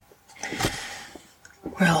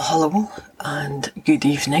Well, hello and good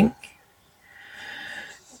evening.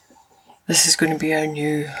 This is going to be our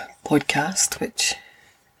new podcast, which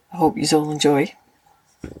I hope you all enjoy.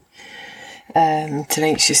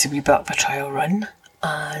 Tonight's just a wee bit of a trial run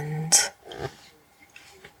and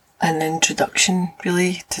an introduction,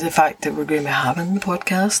 really, to the fact that we're going to be having the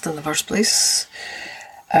podcast in the first place.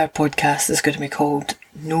 Our podcast is going to be called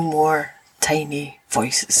No More Tiny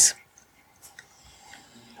Voices.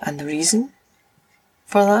 And the reason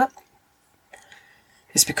for that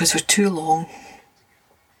is because for too long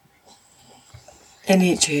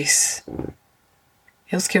NHS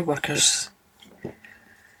healthcare workers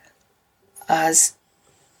as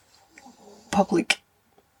public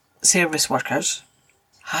service workers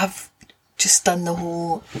have just done the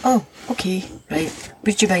whole, oh, okay, right,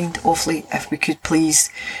 would you mind awfully if we could please,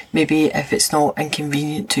 maybe if it's not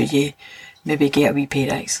inconvenient to you, maybe get a wee pay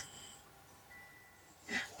rise.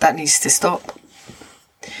 That needs to stop.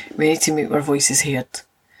 We need to make our voices heard.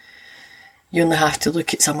 You only have to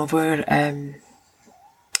look at some of our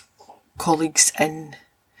colleagues in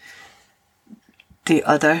the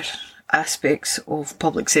other aspects of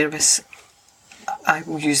public service. I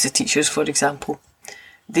will use the teachers for example.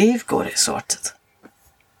 They've got it sorted. Do you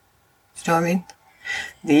know what I mean?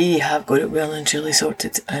 They have got it well and truly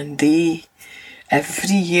sorted, and they,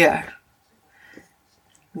 every year,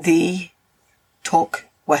 they talk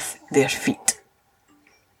with their feet.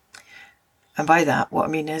 And by that, what I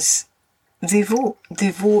mean is, they vote.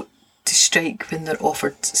 They vote to strike when they're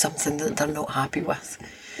offered something that they're not happy with.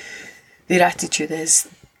 Their attitude is,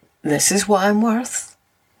 this is what I'm worth.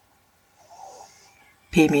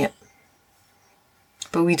 Pay me it.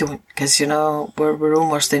 But we don't, because, you know, we're our own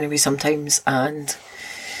worst enemy sometimes, and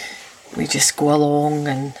we just go along,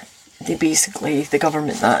 and they basically, the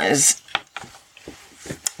government that is,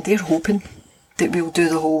 they're hoping that we'll do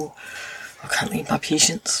the whole, I can't leave my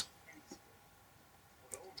patients.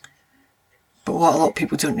 But what a lot of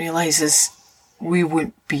people don't realise is we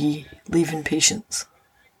won't be leaving patients.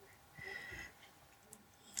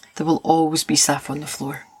 There will always be staff on the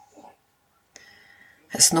floor.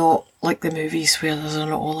 It's not like the movies where there's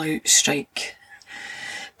an all-out strike.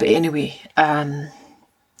 But anyway, as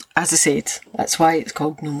I said, that's why it's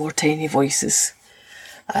called No More Tiny Voices.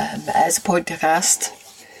 It is a podcast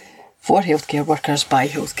for healthcare workers by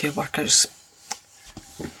healthcare workers.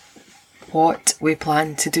 What we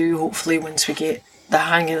plan to do, hopefully, once we get the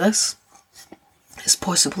hang of this, is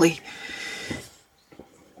possibly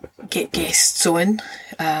get guests on.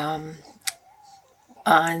 And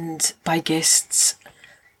by guests,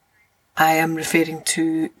 I am referring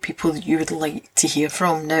to people that you would like to hear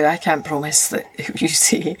from. Now, I can't promise that if you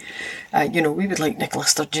say, we would like Nicola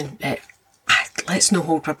Sturgeon. Let's not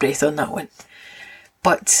hold our breath on that one.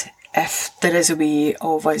 But if there is a way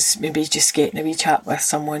of us maybe just getting a wee chat with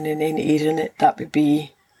someone and then airing it, that would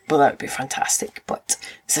be fantastic. But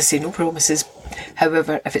as I say, no promises.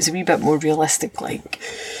 However, if it's a wee bit more realistic, like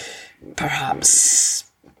perhaps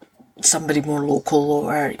somebody more local,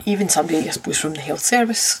 or even somebody, I suppose, from the health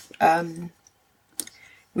service,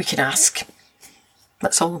 we can ask.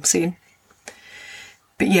 That's all I'm saying.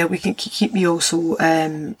 But yeah, we can keep me also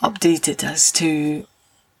updated as to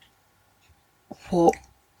what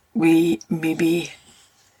we may be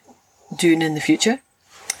doing in the future.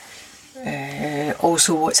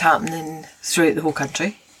 Also what's happening throughout the whole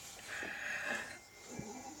country.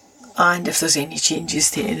 And if there's any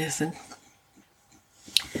changes to anything.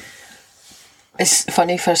 It's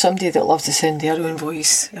funny, for somebody that loves to sound their own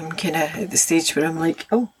voice, I'm kind of at the stage where I'm like,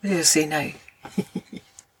 oh, what do I say now?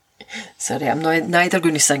 Sorry, I'm neither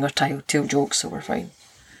going to sing or tell jokes, so we're fine.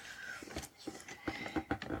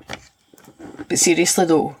 But seriously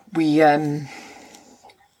though, we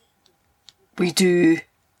do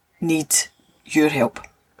need your help.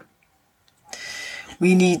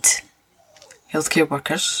 We need healthcare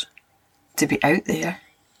workers to be out there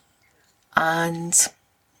and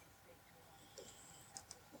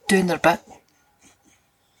doing their bit.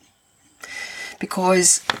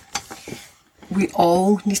 Because we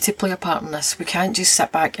all need to play a part in this. We can't just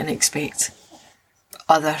sit back and expect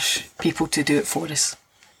other people to do it for us.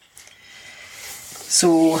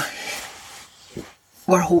 So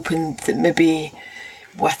we're hoping that maybe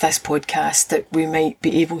with this podcast that we might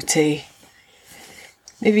be able to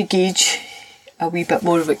maybe gauge a wee bit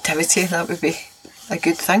more of activity. That would be a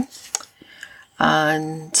good thing.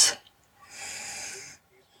 And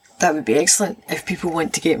that would be excellent. If people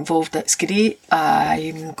want to get involved, that's great.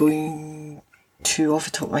 I'm going to, off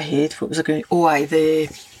the top of my head, what was I going to...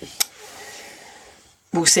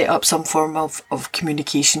 we'll set up some form of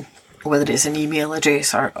communication, whether it's an email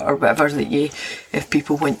address or whatever, that you, if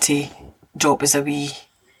people want to drop us a wee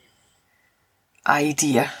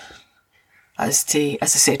idea as to,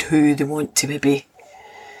 as I said, who they want to maybe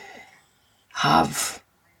have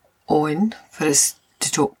on for us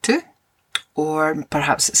to talk to, or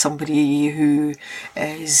perhaps it's somebody who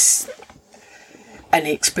is an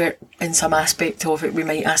expert in some aspect of it. We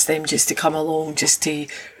might ask them just to come along, just to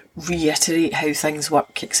reiterate how things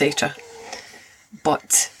work, etc.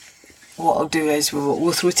 But what I'll do is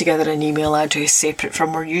we'll throw together an email address separate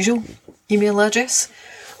from our usual email address,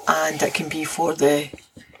 and it can be for the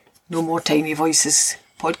No More Tiny Voices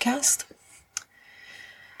podcast.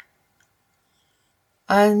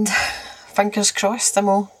 And fingers crossed, and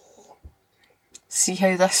we'll see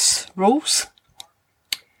how this rolls.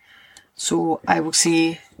 So I will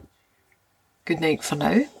say good night for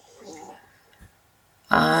now,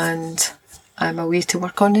 and I'm away to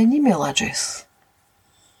work on an email address.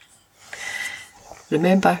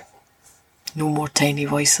 Remember, no more tiny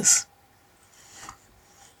voices.